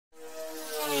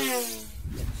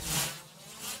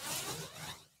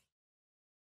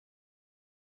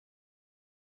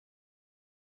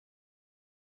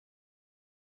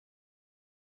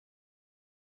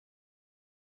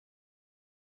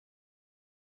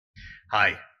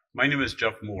Hi, my name is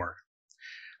Jeff Moore.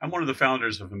 I'm one of the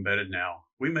founders of Embedded Now.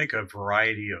 We make a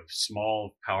variety of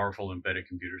small, powerful embedded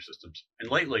computer systems. And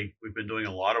lately, we've been doing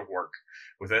a lot of work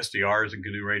with SDRs and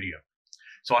GNU Radio.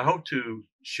 So I hope to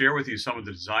share with you some of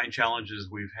the design challenges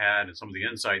we've had and some of the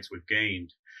insights we've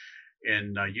gained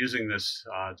in using this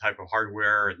type of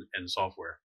hardware and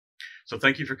software. So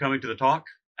thank you for coming to the talk.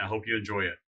 I hope you enjoy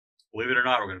it. Believe it or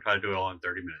not, we're going to try to do it all in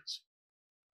 30 minutes.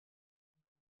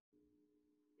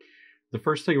 The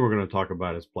first thing we're going to talk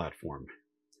about is platform.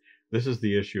 This is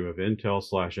the issue of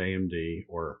Intel/AMD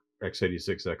or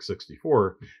x86,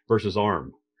 x64 versus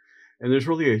ARM. And there's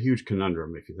really a huge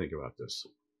conundrum if you think about this.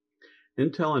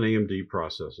 Intel and AMD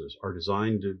processors are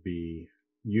designed to be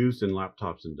used in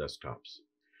laptops and desktops.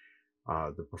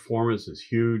 The performance is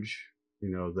huge.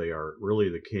 You know, they are really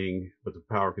the king, but the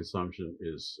power consumption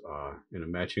is, in a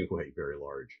matching way, very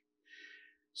large.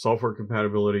 Software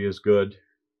compatibility is good.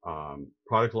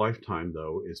 Product lifetime,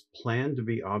 though, is planned to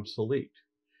be obsolete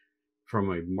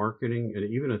from a marketing and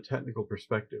even a technical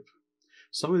perspective.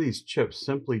 Some of these chips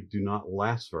simply do not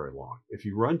last very long. If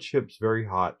you run chips very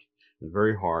hot and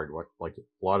very hard, like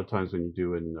a lot of times when you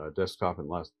do in desktop and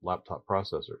laptop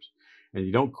processors, and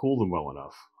you don't cool them well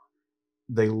enough,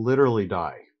 they literally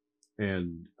die.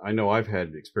 And I know I've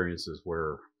had experiences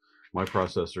where my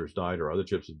processors died or other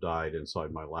chips have died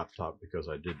inside my laptop because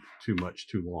I did too much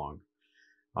too long.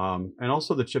 And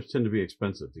also the chips tend to be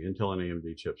expensive. The Intel and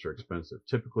AMD chips are expensive,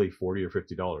 typically $40 or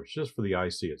 $50 just for the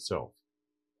IC itself.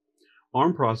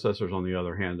 ARM processors, on the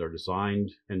other hand, are designed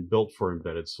and built for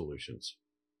embedded solutions.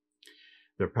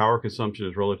 Their power consumption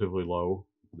is relatively low.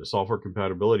 The software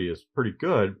compatibility is pretty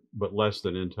good, but less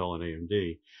than Intel and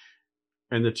AMD.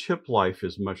 And the chip life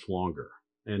is much longer.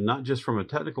 And not just from a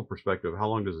technical perspective, how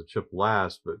long does a chip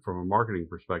last, but from a marketing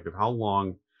perspective, how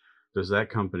long does that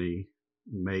company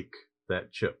make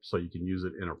that chip so you can use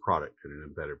it in a product, in an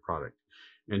embedded product.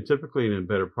 And typically in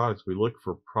embedded products, we look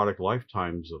for product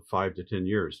lifetimes of 5 to 10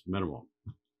 years minimum.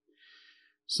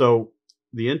 So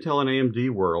the Intel and AMD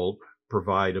world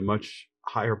provide a much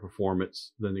higher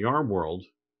performance than the ARM world,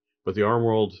 but the ARM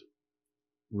world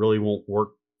really won't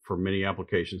work for many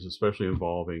applications, especially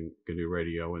involving GNU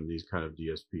Radio and these kind of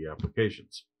DSP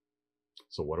applications.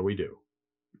 So what do we do?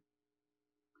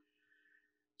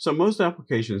 So most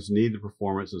applications need the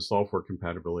performance and software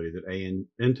compatibility that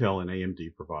Intel and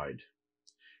AMD provide.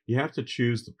 You have to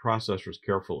choose the processors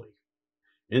carefully.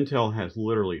 Intel has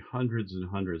literally hundreds and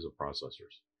hundreds of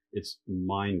processors. It's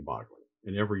mind-boggling.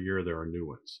 And every year there are new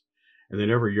ones. And then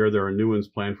every year there are new ones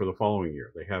planned for the following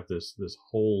year. They have this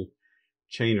whole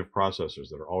chain of processors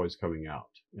that are always coming out.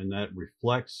 And that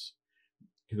reflects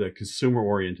the consumer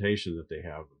orientation that they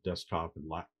have of desktop and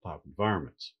laptop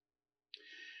environments.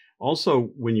 Also,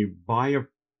 when you buy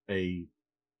a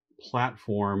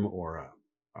platform or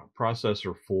a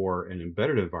processor for an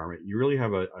embedded environment, you really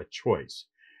have a choice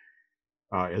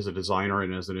as a designer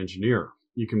and as an engineer.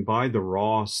 You can buy the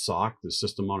raw SoC, the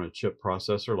system on a chip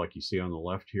processor, like you see on the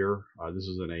left here. This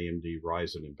is an AMD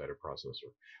Ryzen embedded processor.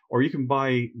 Or you can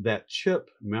buy that chip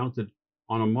mounted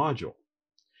on a module.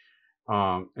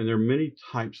 And there are many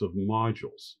types of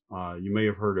modules. You may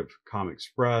have heard of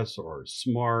ComExpress or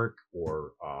SMART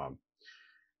or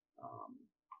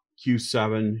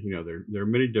Q7. You know, there are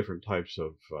many different types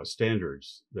of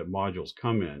standards that modules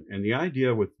come in. And the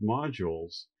idea with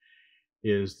modules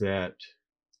is that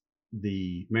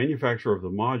the manufacturer of the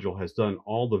module has done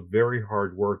all the very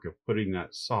hard work of putting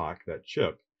that SoC, that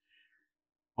chip,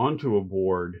 onto a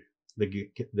board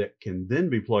that can then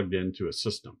be plugged into a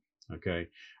system. Okay,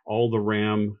 all the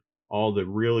RAM, all the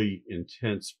really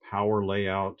intense power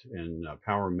layout and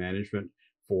power management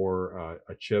for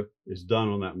a chip is done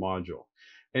on that module.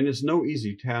 And it's no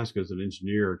easy task as an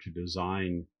engineer to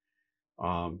design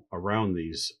around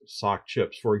these SoC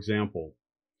chips. For example,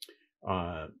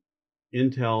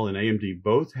 Intel and AMD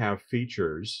both have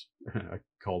features, I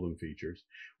call them features,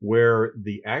 where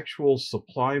the actual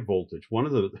supply voltage, one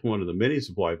of the many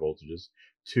supply voltages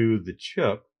to the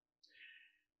chip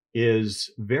is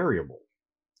variable,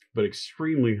 but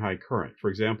extremely high current. For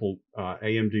example,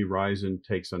 AMD Ryzen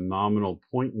takes a nominal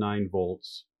 0.9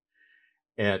 volts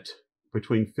at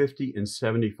between 50 and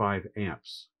 75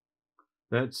 amps.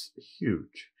 That's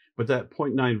huge. But that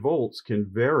 0.9 volts can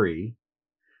vary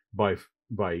by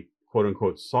quote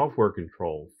unquote software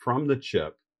control from the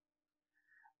chip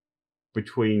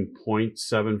between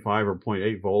 0.75 or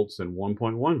 0.8 volts and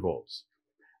 1.1 volts.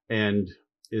 And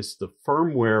it's the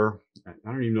firmware, I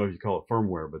don't even know if you call it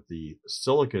firmware, but the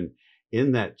silicon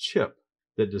in that chip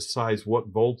that decides what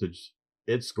voltage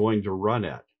it's going to run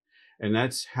at. And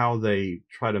that's how they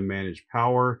try to manage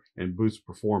power and boost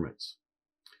performance.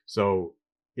 So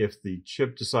if the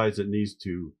chip decides it needs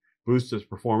to boost its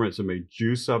performance, it may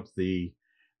juice up the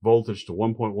voltage to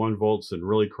 1.1 volts and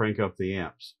really crank up the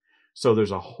amps. So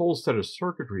there's a whole set of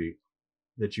circuitry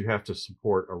that you have to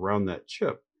support around that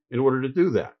chip in order to do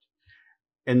that.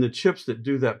 And the chips that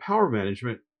do that power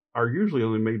management are usually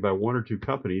only made by one or two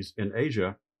companies in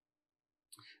Asia.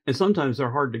 And sometimes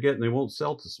they're hard to get and they won't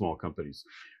sell to small companies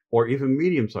or even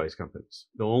medium-sized companies.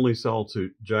 They'll only sell to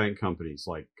giant companies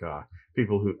like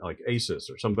people who like Asus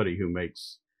or somebody who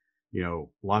makes,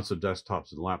 lots of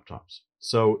desktops and laptops.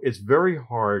 So it's very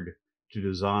hard to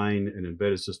design an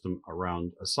embedded system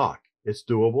around a SoC. It's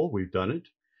doable. We've done it,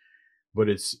 but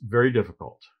it's very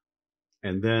difficult.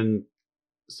 And then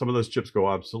some of those chips go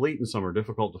obsolete and some are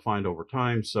difficult to find over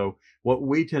time. So what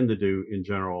we tend to do in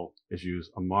general is use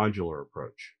a modular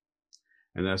approach.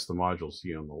 And that's the modules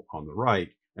you see on the right.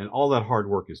 And all that hard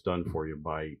work is done for you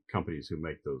by companies who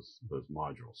make those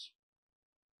modules.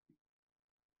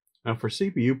 Now for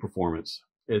CPU performance,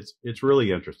 it's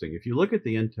really interesting. If you look at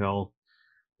the Intel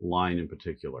line in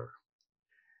particular,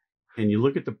 and you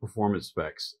look at the performance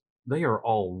specs, they are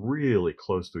all really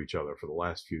close to each other for the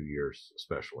last few years,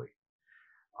 especially.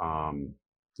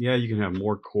 Yeah, you can have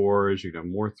more cores, you can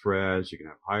have more threads, you can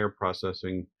have higher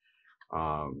processing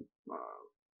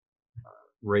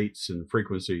rates and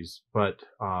frequencies, but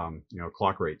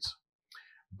clock rates.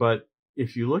 But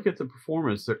if you look at the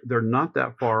performance, they're not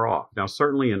that far off. Now,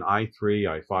 certainly an i3,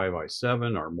 i5,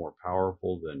 i7 are more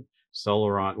powerful than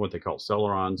Celeron, what they call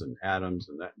Celerons and Atoms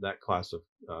and that class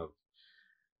of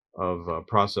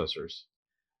processors.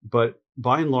 But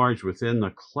by and large, within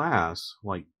the class,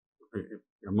 like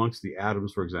amongst the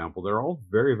Atoms, for example, they're all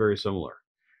very, very similar.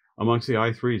 Amongst the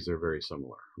i3s, they're very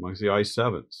similar. Amongst the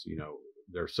i7s,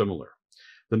 they're similar.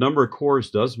 The number of cores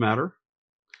does matter.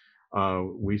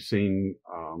 We've seen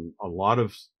a lot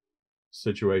of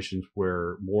situations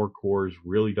where more cores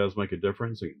really does make a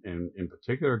difference. And in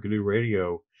particular, GNU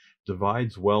Radio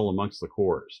divides well amongst the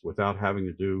cores without having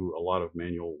to do a lot of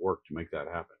manual work to make that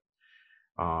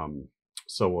happen.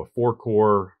 So a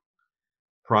 4-core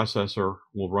processor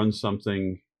will run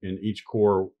something in each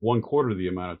core 1/4 of the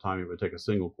amount of time it would take a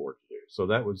single core to do. So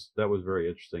that was very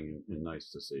interesting and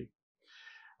nice to see.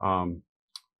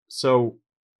 So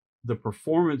the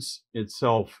performance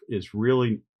itself is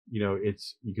really,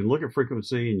 you can look at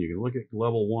frequency and you can look at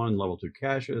level 1, level 2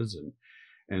 caches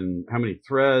and how many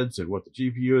threads and what the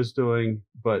GPU is doing.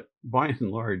 But by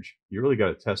and large, you really got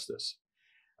to test this.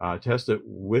 Test it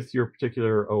with your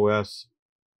particular OS,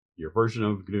 your version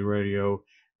of GNU Radio,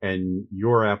 and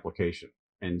your application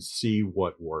and see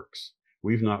what works.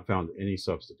 We've not found any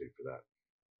substitute for that.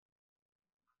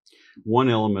 One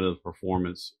element of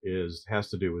performance has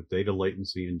to do with data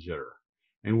latency and jitter.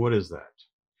 And what is that?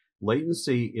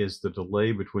 Latency is the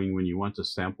delay between when you want to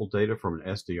sample data from an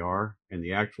SDR and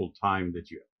the actual time that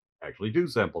you actually do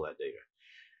sample that data.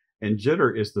 And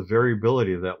jitter is the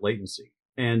variability of that latency.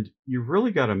 And you've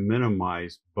really got to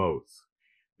minimize both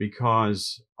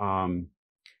because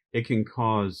it can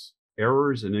cause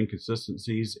errors and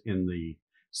inconsistencies in the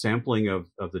sampling of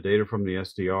the data from the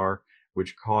SDR,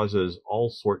 which causes all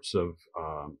sorts of,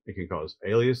 it can cause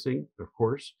aliasing, of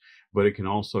course, but it can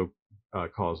also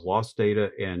cause lost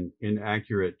data and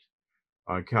inaccurate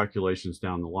calculations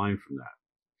down the line from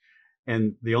that.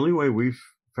 And the only way we've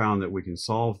found that we can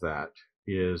solve that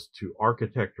is to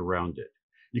architect around it.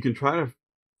 You can try to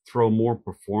throw more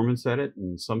performance at it,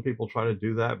 and some people try to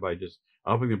do that by just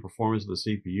upping the performance of the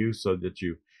CPU so that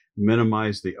you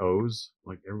minimize the O's.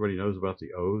 Like everybody knows about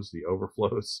the O's, the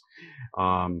overflows.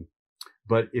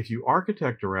 But if you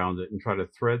architect around it and try to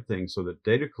thread things so that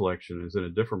data collection is in a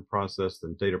different process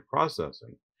than data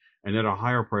processing and at a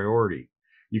higher priority,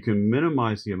 you can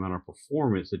minimize the amount of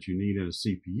performance that you need in a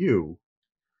CPU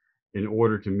in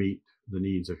order to meet the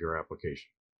needs of your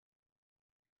application.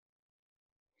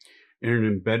 In an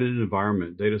embedded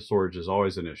environment, data storage is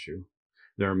always an issue.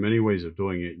 There are many ways of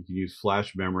doing it. You can use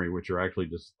flash memory, which are actually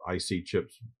just IC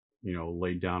chips,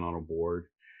 laid down on a board.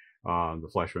 The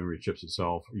flash memory chips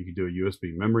itself. You can do a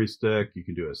USB memory stick. You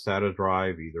can do a SATA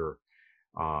drive, either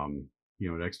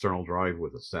an external drive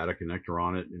with a SATA connector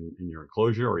on it in your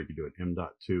enclosure, or you can do an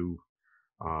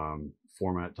M.2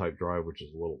 format type drive, which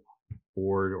is a little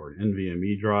board, or an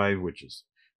NVMe drive, which is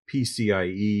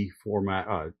PCIe format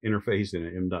interface in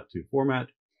an M.2 format.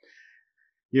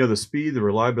 The speed, the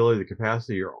reliability, the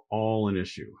capacity are all an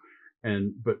issue.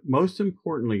 But most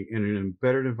importantly, in an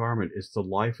embedded environment, it's the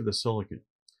life of the silicon.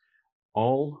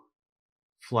 All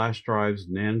flash drives,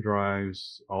 NAND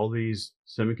drives, all these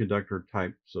semiconductor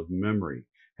types of memory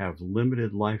have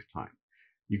limited lifetime.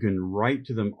 You can write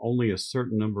to them only a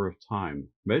certain number of times,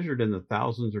 measured in the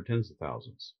thousands or tens of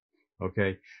thousands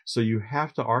Okay, so you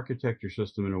have to architect your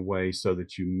system in a way so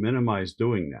that you minimize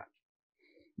doing that.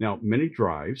 Now, many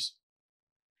drives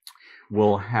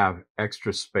will have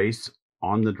extra space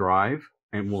on the drive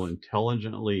and will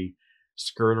intelligently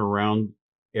skirt around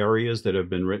areas that have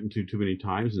been written to too many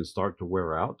times and start to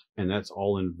wear out, and that's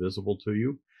all invisible to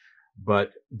you.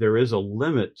 But there is a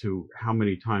limit to how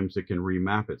many times it can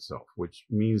remap itself, which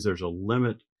means there's a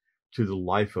limit to the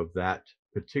life of that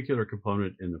particular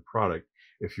component in the product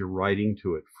if you're writing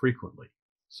to it frequently.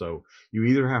 So you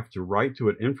either have to write to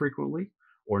it infrequently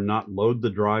or not load the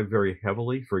drive very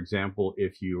heavily. For example,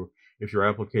 if your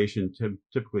application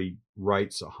typically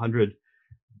writes 100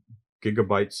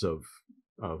 gigabytes of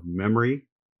memory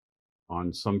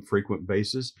on some frequent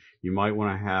basis, you might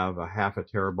want to have a half a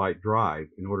terabyte drive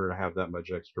in order to have that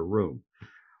much extra room,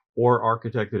 or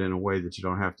architect it in a way that you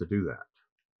don't have to do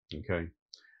that. Okay.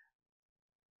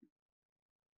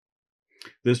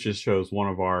 This just shows one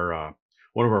of our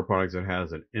products that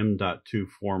has an M.2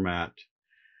 format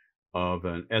of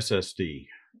an SSD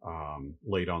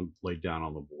laid down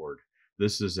on the board.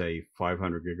 This is a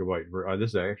 500 gigabyte. This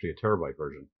is actually a terabyte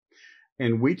version,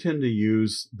 and we tend to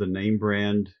use the name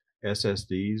brand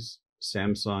SSDs,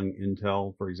 Samsung,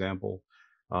 Intel, for example,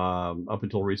 up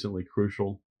until recently,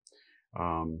 Crucial.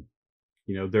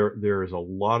 There is a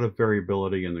lot of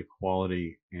variability in the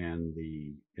quality and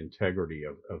the integrity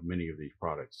of many of these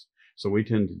products. So we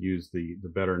tend to use the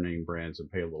better name brands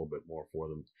and pay a little bit more for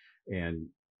them. And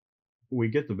we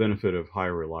get the benefit of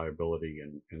higher reliability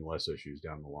and less issues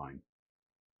down the line.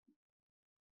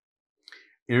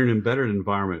 In an embedded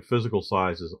environment, physical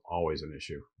size is always an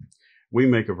issue. We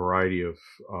make a variety of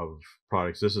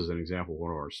products. This is an example of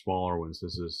one of our smaller ones.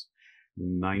 This is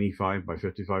 95 by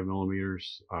 55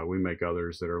 millimeters. We make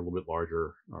others that are a little bit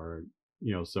larger or,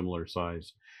 similar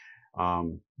size.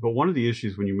 But one of the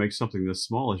issues when you make something this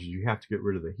small is you have to get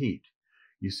rid of the heat.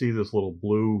 You see this little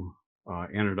blue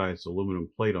anodized aluminum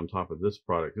plate on top of this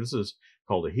product. This is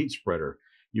called a heat spreader.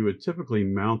 You would typically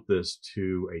mount this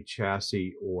to a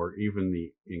chassis or even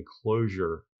the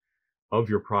enclosure of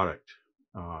your product,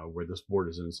 where this board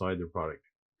is inside the product.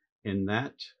 And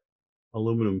that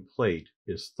aluminum plate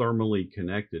is thermally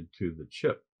connected to the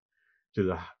chip, to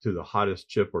the hottest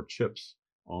chip or chips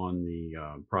on the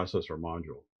processor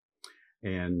module.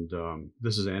 And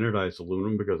this is anodized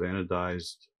aluminum because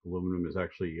anodized aluminum is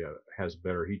actually has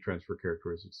better heat transfer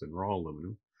characteristics than raw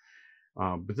aluminum.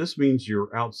 But this means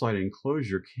your outside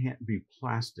enclosure can't be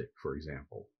plastic, for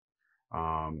example.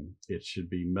 It should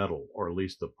be metal, or at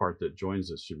least the part that joins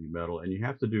this should be metal. And you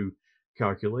have to do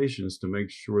calculations to make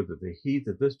sure that the heat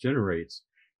that this generates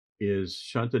is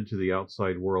shunted to the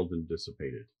outside world and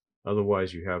dissipated.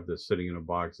 Otherwise, you have this sitting in a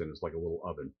box and it's like a little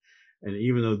oven. And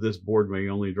even though this board may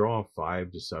only draw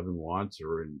 5 to 7 watts,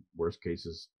 or in worst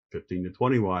cases, 15 to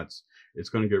 20 watts, it's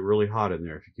going to get really hot in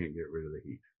there if you can't get rid of the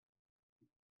heat.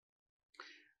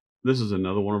 This is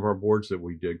another one of our boards that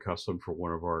we did custom for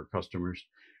one of our customers.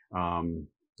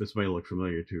 This may look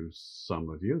familiar to some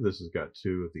of you. This has got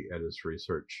 2 of the Edis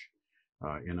Research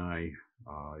NI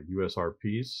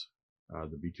USRPs,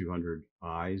 the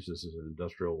B200Is. This is an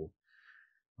industrial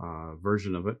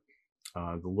version of it.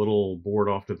 The little board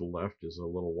off to the left is a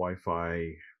little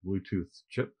Wi-Fi Bluetooth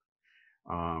chip.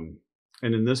 And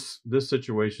in this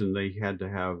situation, they had to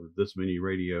have this many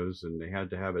radios, and they had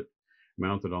to have it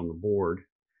mounted on the board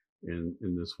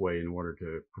in this way in order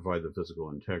to provide the physical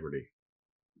integrity.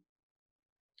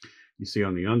 You see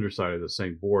on the underside of the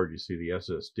same board, you see the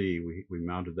SSD. We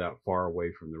mounted that far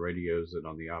away from the radios and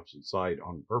on the opposite side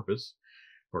on purpose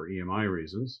for EMI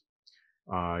reasons.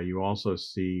 You also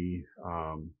see,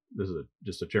 this is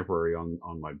just a temporary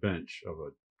on my bench of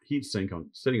a heat sink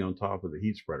sitting on top of the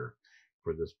heat spreader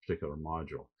for this particular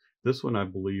module. This one, I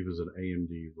believe, is an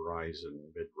AMD Ryzen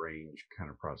mid-range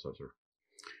kind of processor.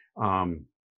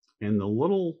 And the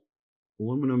little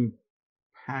aluminum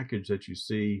package that you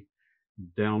see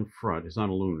down front, it's not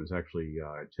aluminum, it's actually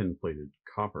tin-plated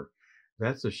copper.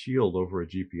 That's a shield over a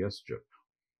GPS chip.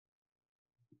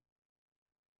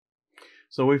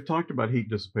 So we've talked about heat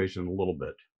dissipation a little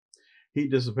bit. Heat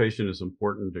dissipation is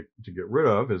important to get rid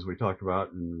of, as we talked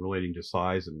about in relating to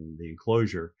size and the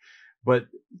enclosure. But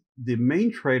the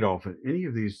main trade-off in any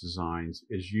of these designs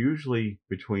is usually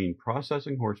between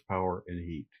processing horsepower and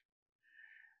heat.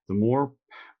 The more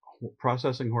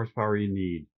processing horsepower you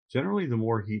need, generally the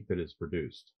more heat that is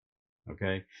produced.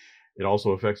 Okay, it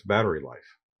also affects battery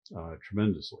life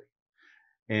tremendously.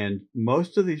 And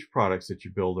most of these products that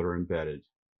you build that are embedded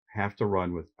have to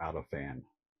run without a fan.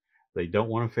 They don't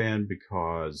want a fan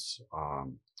because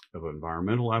of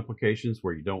environmental applications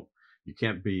where you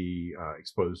can't be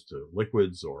exposed to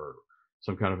liquids or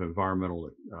some kind of environmental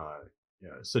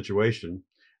situation,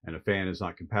 and a fan is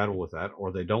not compatible with that,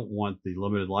 or they don't want the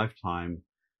limited lifetime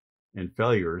and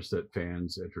failures that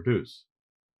fans introduce,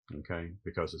 okay,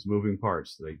 because it's moving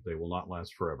parts. They will not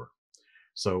last forever.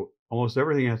 So almost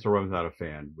everything has to run without a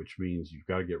fan, which means you've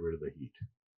got to get rid of the heat.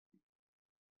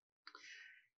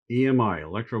 EMI,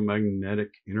 electromagnetic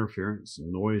interference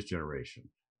noise generation.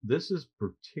 This is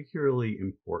particularly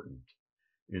important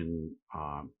in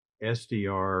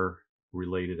SDR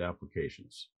related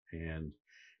applications, and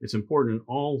it's important in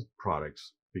all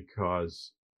products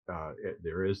because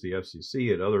there is the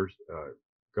FCC and other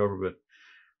government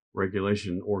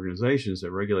regulation organizations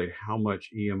that regulate how much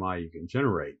EMI you can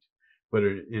generate. But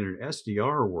in an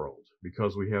SDR world,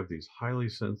 because we have these highly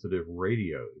sensitive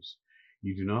radios,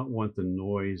 you do not want the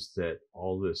noise that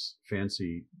all this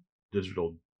fancy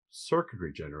digital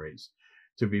circuitry generates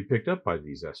to be picked up by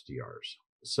these SDRs.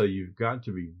 So you've got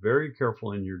to be very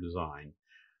careful in your design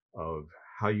of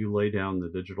how you lay down the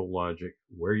digital logic,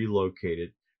 where you locate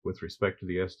it with respect to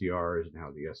the SDRs and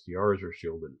how the SDRs are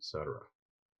shielded, etc.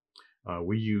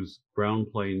 We use ground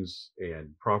planes and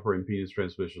proper impedance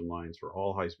transmission lines for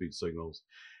all high-speed signals,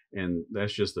 and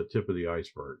that's just the tip of the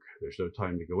iceberg. There's no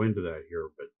time to go into that here,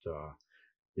 but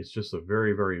it's just a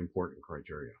very, very important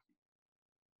criteria.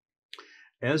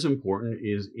 As important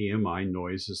is EMI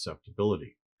noise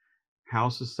susceptibility. How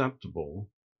susceptible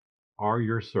are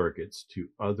your circuits to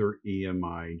other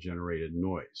EMI generated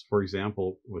noise? For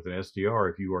example, with an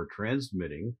SDR, if you are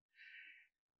transmitting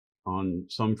on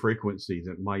some frequency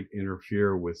that might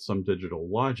interfere with some digital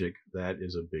logic, that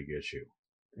is a big issue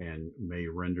and may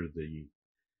render the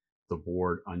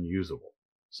board unusable.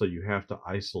 So you have to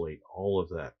isolate all of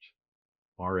that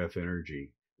RF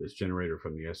energy that's generated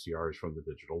from the SDRs from the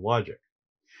digital logic.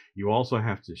 You also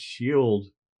have to shield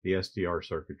the SDR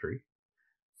circuitry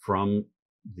from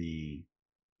the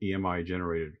EMI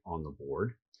generated on the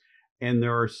board. And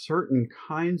there are certain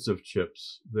kinds of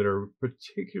chips that are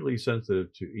particularly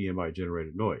sensitive to EMI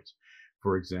generated noise.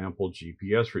 For example,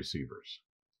 GPS receivers.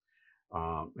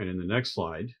 And in the next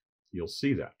slide, you'll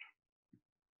see that.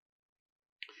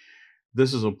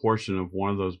 This is a portion of one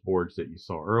of those boards that you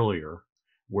saw earlier,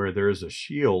 where there is a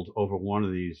shield over one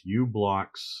of these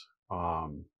U-Blocks,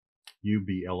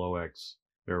 UBLOX.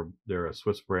 They're a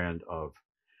Swiss brand of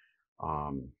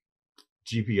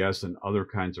GPS and other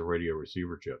kinds of radio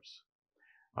receiver chips.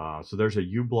 So there's a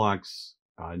U-Blocks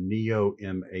Neo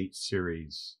M8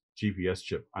 series GPS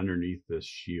chip underneath this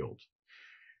shield.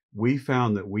 We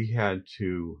found that we had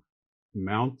to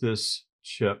mount this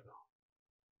chip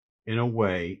in a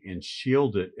way and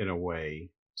shield it in a way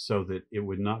so that it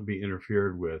would not be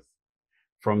interfered with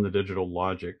from the digital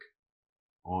logic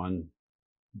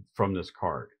from this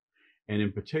card. And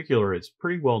in particular, it's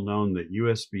pretty well known that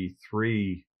USB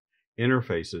 3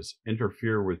 interfaces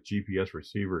interfere with GPS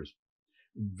receivers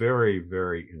very,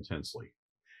 very intensely.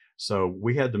 So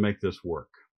we had to make this work.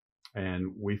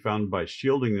 And we found by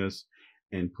shielding this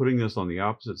and putting this on the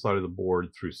opposite side of the board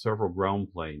through several ground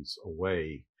planes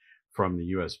away from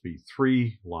the USB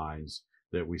 3 lines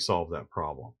that we solved that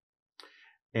problem.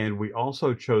 And we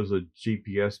also chose a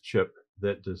GPS chip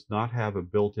that does not have a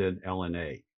built-in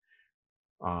LNA.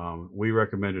 We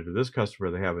recommended to this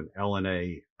customer they have an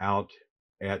LNA out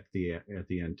at the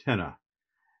antenna,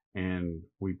 and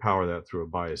we power that through a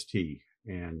bias T.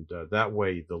 And that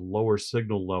way, the lower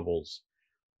signal levels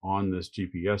on this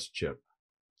GPS chip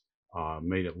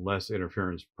made it less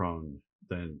interference prone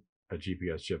than a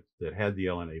GPS chip that had the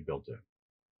LNA built in.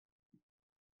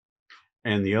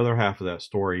 And the other half of that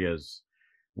story is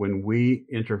when we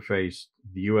interfaced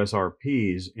the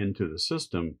USRPs into the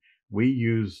system, we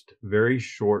used very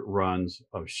short runs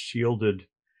of shielded,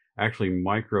 actually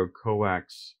micro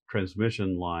coax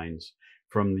transmission lines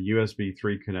from the USB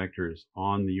 3 connectors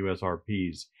on the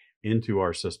USRPs into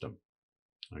our system,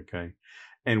 okay?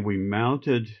 And we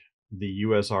mounted the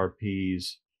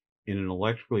USRPs in an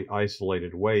electrically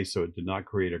isolated way so it did not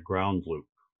create a ground loop.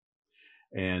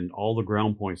 And all the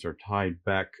ground points are tied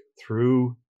back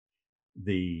through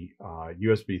the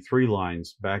USB 3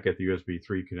 lines back at the USB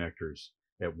 3 connectors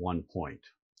at one point.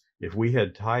 If we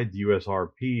had tied the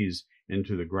USRPs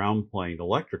into the ground plane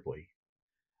electrically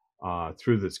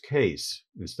through this case,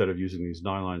 instead of using these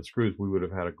nylon screws, we would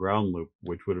have had a ground loop,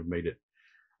 which would have made it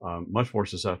much more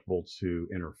susceptible to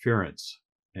interference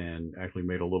and actually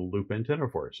made a little loop antenna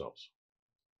for ourselves.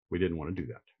 We didn't want to do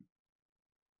that.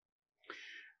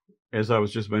 As I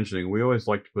was just mentioning, we always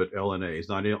like to put LNAs,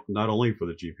 not only for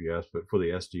the GPS, but for the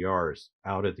SDRs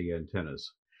out at the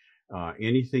antennas.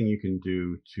 Anything you can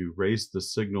do to raise the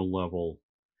signal level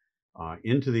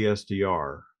into the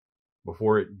SDR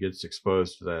before it gets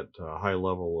exposed to that high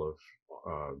level of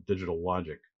digital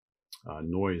logic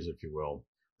noise, if you will,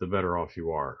 the better off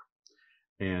you are.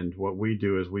 And what we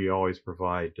do is we always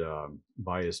provide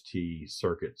bias T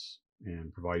circuits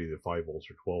and provide either 5 volts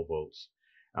or 12 volts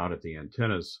out at the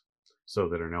antennas so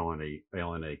that an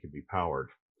LNA can be powered.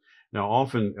 Now,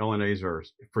 often LNAs are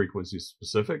frequency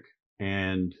specific,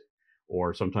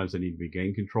 or sometimes they need to be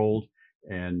gain controlled,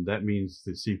 and that means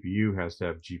the CPU has to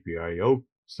have GPIO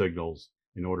signals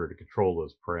in order to control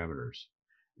those parameters.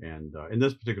 And in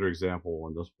this particular example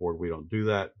on this board, we don't do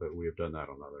that, but we have done that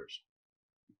on others.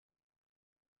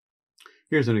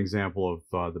 Here's an example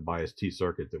of the bias T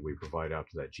circuit that we provide out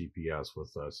to that GPS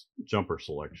with jumper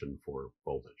selection for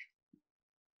voltage.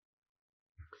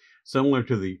 Similar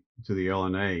to the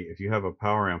LNA, if you have a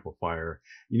power amplifier,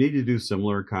 you need to do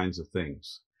similar kinds of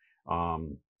things.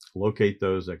 Locate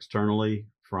those externally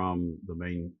from the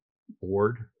main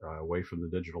board, away from the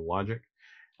digital logic,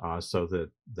 so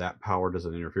that power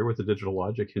doesn't interfere with the digital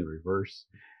logic in reverse,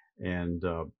 and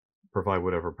provide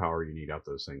whatever power you need out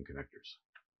those same connectors.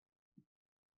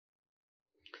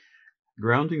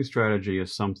 Grounding strategy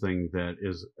is something that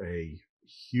is a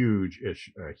huge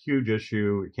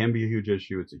issue. It can be a huge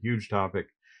issue. It's a huge topic.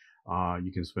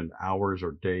 You can spend hours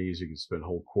or days. You can spend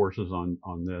whole courses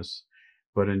on this.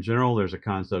 But in general, there's a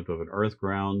concept of an earth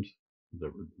ground,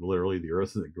 literally the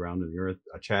earth and the ground in the earth,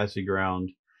 a chassis ground,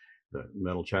 the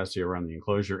metal chassis around the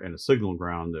enclosure, and a signal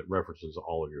ground that references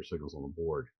all of your signals on the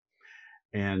board.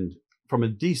 And from a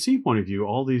DC point of view,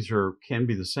 all these can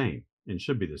be the same and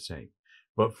should be the same.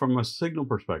 But from a signal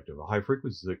perspective, a high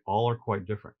frequency, all are quite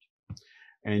different.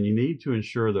 And you need to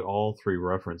ensure that all three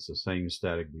reference the same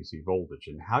static DC voltage.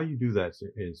 And how you do that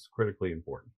is critically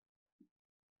important.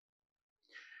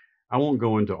 I won't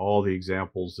go into all the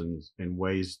examples and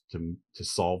ways to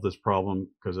solve this problem,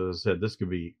 because as I said,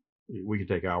 we could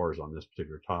take hours on this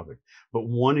particular topic. But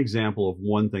one example of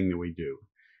one thing that we do,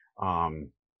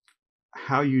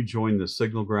 how you join the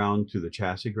signal ground to the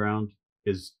chassis ground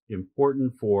is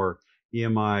important for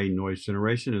EMI noise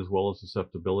generation as well as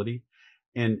susceptibility.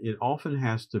 And it often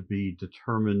has to be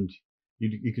determined.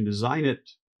 You can design it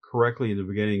correctly in the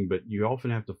beginning, but you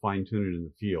often have to fine tune it in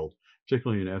the field,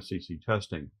 particularly in FCC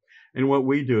testing. And what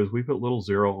we do is we put little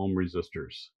 0 ohm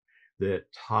resistors that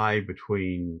tie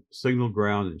between signal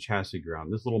ground and chassis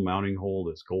ground. This little mounting hole,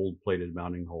 this gold plated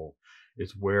mounting hole,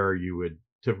 is where you would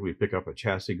typically pick up a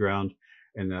chassis ground.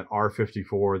 And that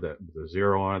R54, the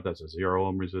 0 on it, that's a 0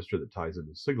 ohm resistor that ties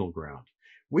into signal ground.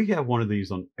 We have one of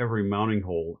these on every mounting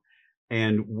hole,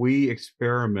 and we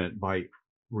experiment by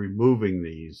removing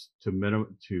these and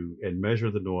measure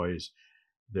the noise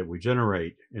that we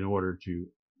generate in order to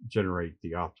generate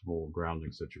the optimal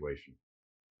grounding situation.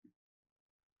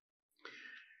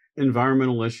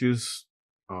 Environmental issues,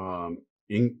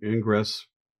 ingress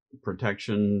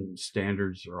protection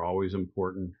standards are always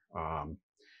important.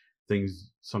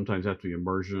 Things sometimes have to be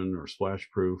immersion or splash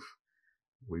proof.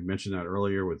 We mentioned that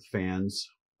earlier with fans.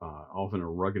 Often a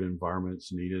rugged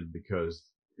environment's needed because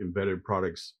embedded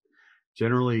products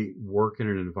generally work in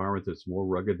an environment that's more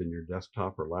rugged than your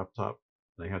desktop or laptop.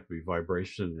 They have to be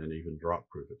vibration and even drop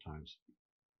proof at times.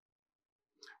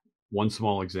 One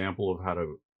small example of how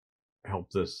to help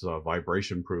this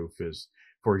vibration proof is,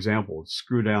 for example,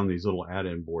 screw down these little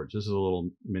add-in boards. This is a little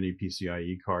mini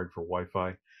PCIe card for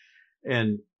Wi-Fi.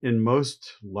 And in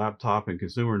most laptop and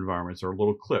consumer environments are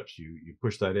little clips. You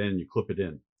push that in, you clip it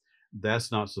in.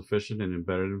 That's not sufficient in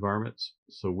embedded environments,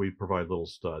 so we provide little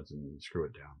studs and screw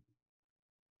it down.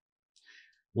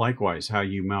 Likewise, how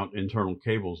you mount internal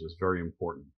cables is very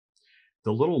important.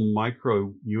 The little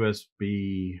micro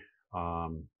USB, I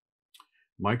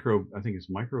think it's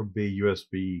micro B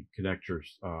USB connectors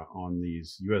on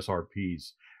these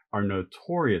USRPs are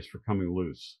notorious for coming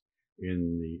loose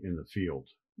in the field.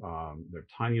 They're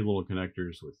tiny little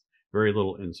connectors with very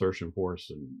little insertion force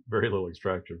and very little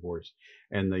extraction force,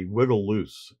 and they wiggle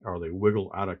loose or they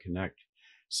wiggle out of connect.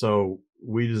 So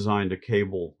we designed a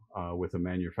cable with a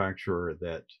manufacturer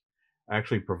that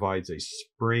actually provides a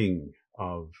spring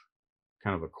of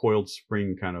kind of a coiled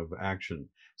spring kind of action.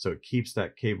 So it keeps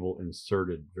that cable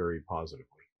inserted very positively.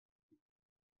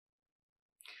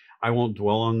 I won't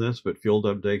dwell on this, but field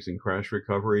updates and crash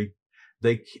recovery,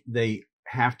 they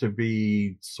have to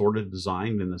be sort of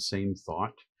designed in the same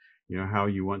thought. You know, how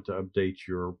you want to update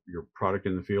your product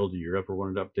in the field. Do you ever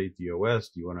want to update the OS?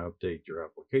 Do you want to update your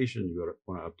application? Do you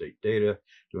want to update data? Do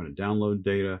you want to download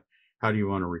data? How do you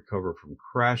want to recover from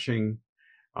crashing?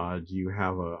 Do you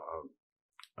have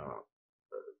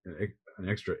an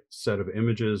extra set of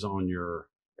images on your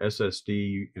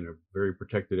SSD in a very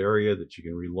protected area that you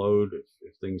can reload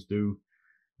if things do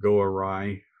go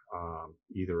awry,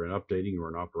 either in updating or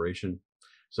in operation?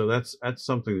 So that's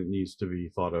something that needs to be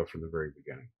thought of from the very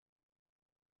beginning.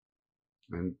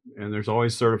 And there's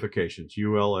always certifications,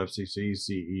 UL, FCC,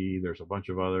 CE, there's a bunch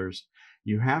of others.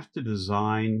 You have to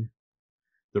design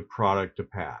the product to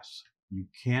pass. You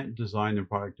can't design the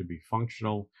product to be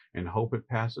functional and hope it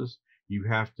passes. You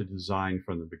have to design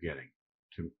from the beginning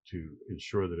to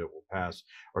ensure that it will pass,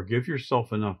 or give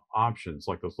yourself enough options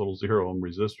like those little 0-ohm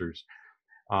resistors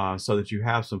so that you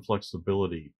have some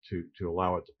flexibility to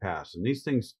allow it to pass. And these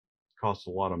things cost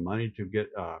a lot of money to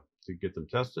get them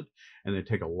tested, and they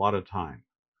take a lot of time.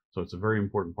 So it's a very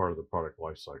important part of the product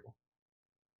life cycle.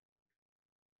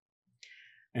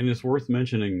 And it's worth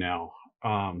mentioning now,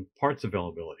 parts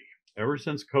availability. Ever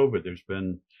since COVID, there's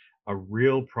been a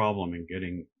real problem in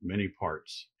getting many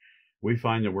parts. We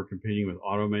find that we're competing with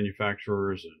auto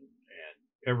manufacturers and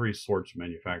every sorts of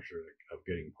manufacturer of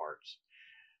getting parts.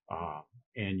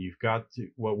 And you've got to,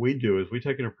 what we do is we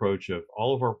take an approach of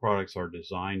all of our products are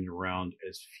designed around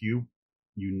as few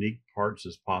unique parts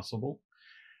as possible,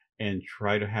 and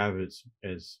try to have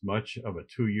as much of a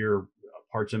 2-year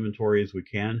parts inventory as we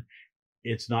can.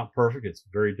 It's not perfect. It's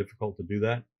very difficult to do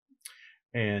that.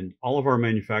 And all of our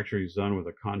manufacturing is done with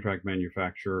a contract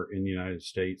manufacturer in the United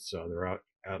States. They're out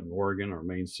in Oregon, our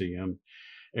main CM.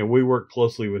 And we work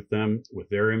closely with them, with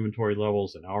their inventory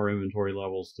levels and our inventory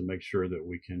levels, to make sure that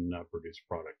we can produce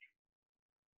product.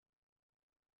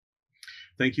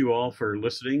 Thank you all for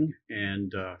listening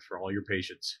and for all your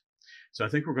patience. So I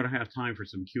think we're going to have time for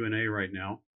some Q&A right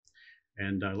now,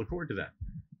 and I look forward to that.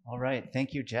 All right.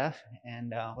 Thank you, Jeff.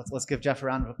 And let's give Jeff a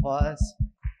round of applause.